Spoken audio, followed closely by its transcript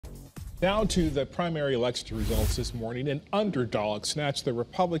Now to the primary election results this morning. An underdog snatched the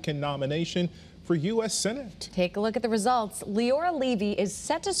Republican nomination for U.S. Senate. Take a look at the results. Leora Levy is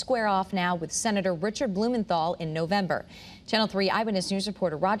set to square off now with Senator Richard Blumenthal in November. Channel 3 Eyewitness News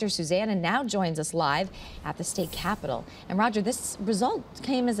reporter Roger Susanna now joins us live at the state capitol. And Roger, this result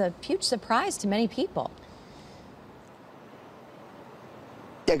came as a huge surprise to many people.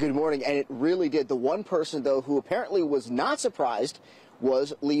 Yeah, good morning. And it really did. The one person, though, who apparently was not surprised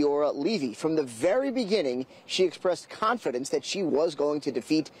was Leora Levy. From the very beginning, she expressed confidence that she was going to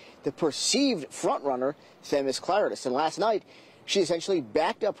defeat the perceived frontrunner, Themis Claridis. And last night, she essentially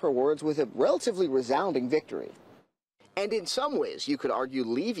backed up her words with a relatively resounding victory. And in some ways, you could argue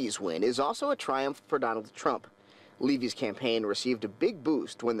Levy's win is also a triumph for Donald Trump. Levy's campaign received a big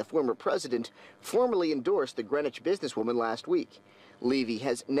boost when the former president formally endorsed the Greenwich businesswoman last week. Levy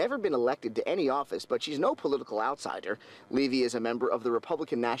has never been elected to any office, but she's no political outsider. Levy is a member of the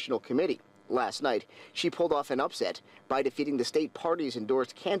Republican National Committee. Last night, she pulled off an upset by defeating the state party's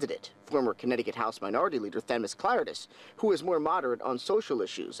endorsed candidate, former Connecticut House Minority Leader Themis Claridis, who is more moderate on social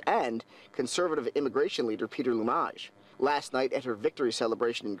issues, and conservative immigration leader Peter Lumage. Last night, at her victory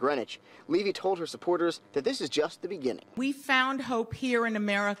celebration in Greenwich, Levy told her supporters that this is just the beginning. We found hope here in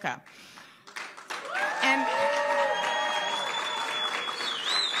America. And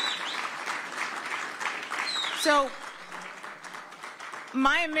so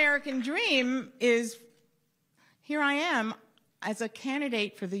my American dream is, here I am as a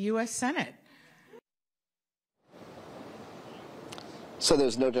candidate for the U.S. Senate. So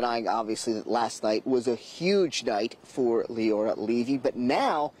there's no denying, obviously, that last night was a huge night for Leora Levy. But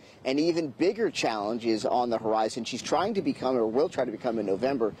now an even bigger challenge is on the horizon. She's trying to become, or will try to become in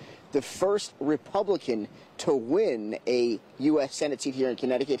November, the first Republican to win a U.S. Senate seat here in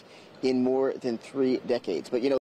Connecticut in more than 3 decades. But, you know,